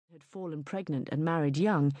Had fallen pregnant and married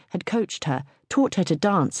young, had coached her, taught her to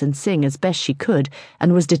dance and sing as best she could,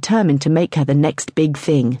 and was determined to make her the next big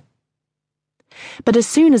thing. But as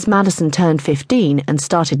soon as Madison turned 15 and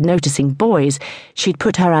started noticing boys, she'd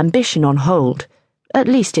put her ambition on hold, at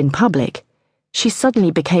least in public. She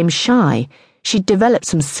suddenly became shy. She'd developed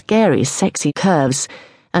some scary, sexy curves,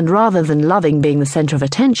 and rather than loving being the center of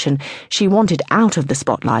attention, she wanted out of the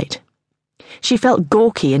spotlight. She felt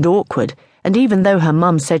gawky and awkward, and even though her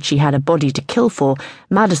mum said she had a body to kill for,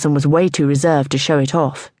 Madison was way too reserved to show it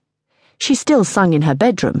off. She still sung in her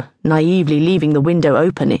bedroom, naively leaving the window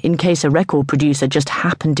open in case a record producer just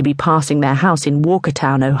happened to be passing their house in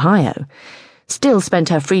Walkertown, Ohio. Still spent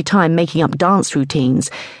her free time making up dance routines,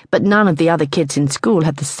 but none of the other kids in school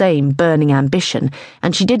had the same burning ambition,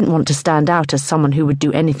 and she didn't want to stand out as someone who would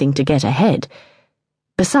do anything to get ahead.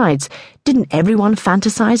 Besides, didn't everyone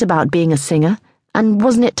fantasize about being a singer? And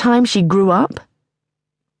wasn't it time she grew up?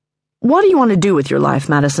 "What do you want to do with your life,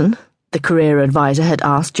 Madison?" the career advisor had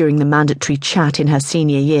asked during the mandatory chat in her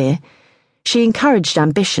senior year. She encouraged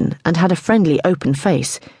ambition and had a friendly, open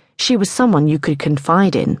face. She was someone you could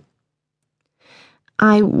confide in.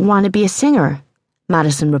 "I want to be a singer,"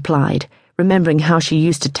 Madison replied, remembering how she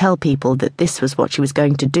used to tell people that this was what she was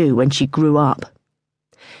going to do when she grew up.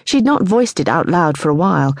 She'd not voiced it out loud for a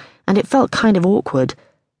while, and it felt kind of awkward.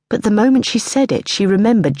 But the moment she said it, she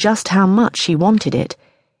remembered just how much she wanted it.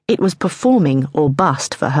 It was performing or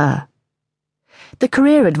bust for her. The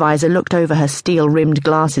career advisor looked over her steel-rimmed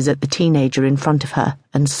glasses at the teenager in front of her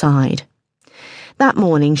and sighed. That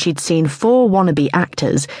morning she'd seen 4 wannabe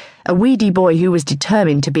actors, a weedy boy who was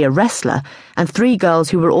determined to be a wrestler, and 3 girls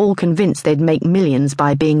who were all convinced they'd make millions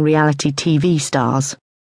by being reality TV stars.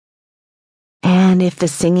 "And if the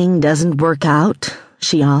singing doesn't work out?"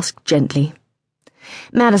 she asked gently.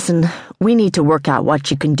 "Madison, we need to work out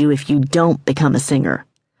what you can do if you don't become a singer.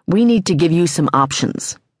 We need to give you some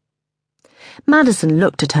options." Madison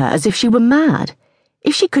looked at her as if she were mad.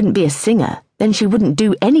 If she couldn't be a singer, then she wouldn't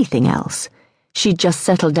do anything else. She'd just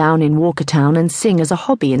settle down in Walkertown and sing as a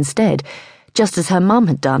hobby instead, just as her mum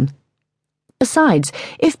had done. Besides,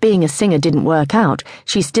 if being a singer didn't work out,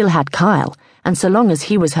 she still had Kyle, and so long as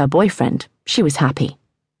he was her boyfriend, she was happy.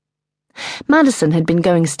 Madison had been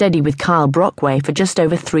going steady with Kyle Brockway for just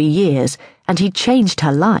over 3 years, and he'd changed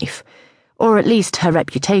her life, or at least her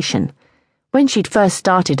reputation. When she'd first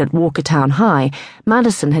started at Walkertown High,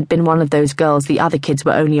 Madison had been one of those girls the other kids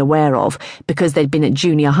were only aware of because they'd been at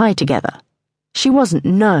junior high together. She wasn't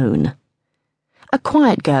known. A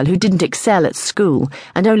quiet girl who didn't excel at school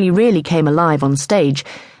and only really came alive on stage,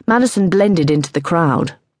 Madison blended into the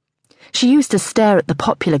crowd. She used to stare at the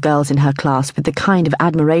popular girls in her class with the kind of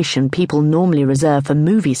admiration people normally reserve for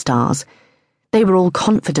movie stars. They were all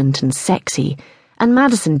confident and sexy, and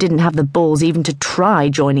Madison didn't have the balls even to try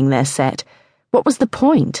joining their set. What was the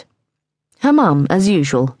point? Her mum, as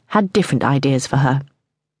usual, had different ideas for her.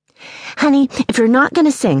 "Honey, if you're not going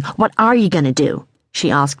to sing, what are you going to do?"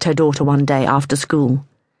 she asked her daughter one day after school.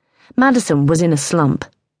 Madison was in a slump.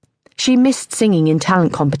 She missed singing in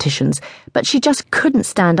talent competitions, but she just couldn't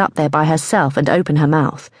stand up there by herself and open her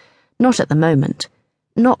mouth. Not at the moment.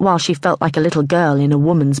 Not while she felt like a little girl in a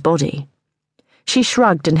woman's body. She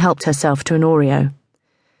shrugged and helped herself to an Oreo.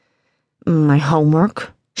 "My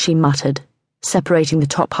homework," she muttered, separating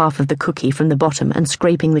the top half of the cookie from the bottom and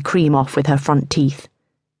scraping the cream off with her front teeth.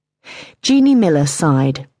 Jeannie Miller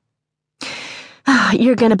sighed.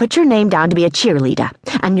 "You're going to put your name down to be a cheerleader,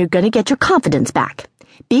 and you're going to get your confidence back.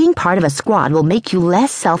 Being part of a squad will make you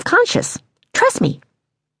less self-conscious. Trust me."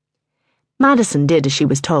 Madison did as she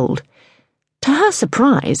was told. To her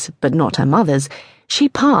surprise, but not her mother's, she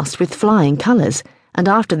passed with flying colours, and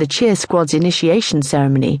after the cheer squad's initiation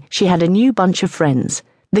ceremony, she had a new bunch of friends,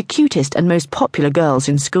 the cutest and most popular girls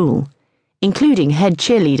in school, including head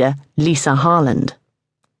cheerleader Lisa Harland.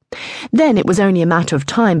 Then it was only a matter of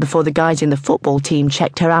time before the guys in the football team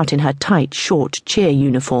checked her out in her tight, short cheer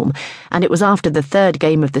uniform, and it was after the 3rd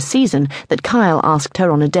game of the season that Kyle asked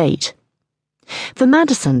her on a date. For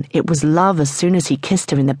Madison, it was love as soon as he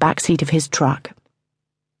kissed her in the backseat of his truck.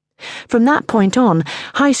 From that point on,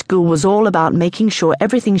 high school was all about making sure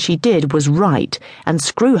everything she did was right, and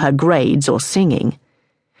screw her grades or singing.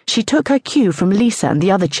 She took her cue from Lisa and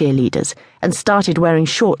the other cheerleaders, and started wearing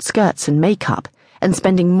short skirts and makeup, and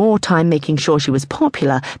spending more time making sure she was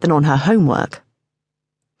popular than on her homework.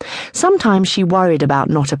 Sometimes she worried about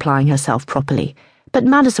not applying herself properly, but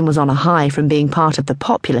Madison was on a high from being part of the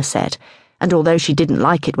popular set, and although she didn't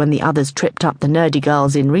like it when the others tripped up the nerdy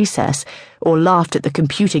girls in recess or laughed at the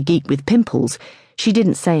computer geek with pimples, she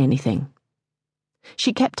didn't say anything.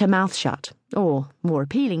 She kept her mouth shut, or, more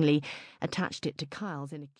appealingly, attached it to Kyle's in a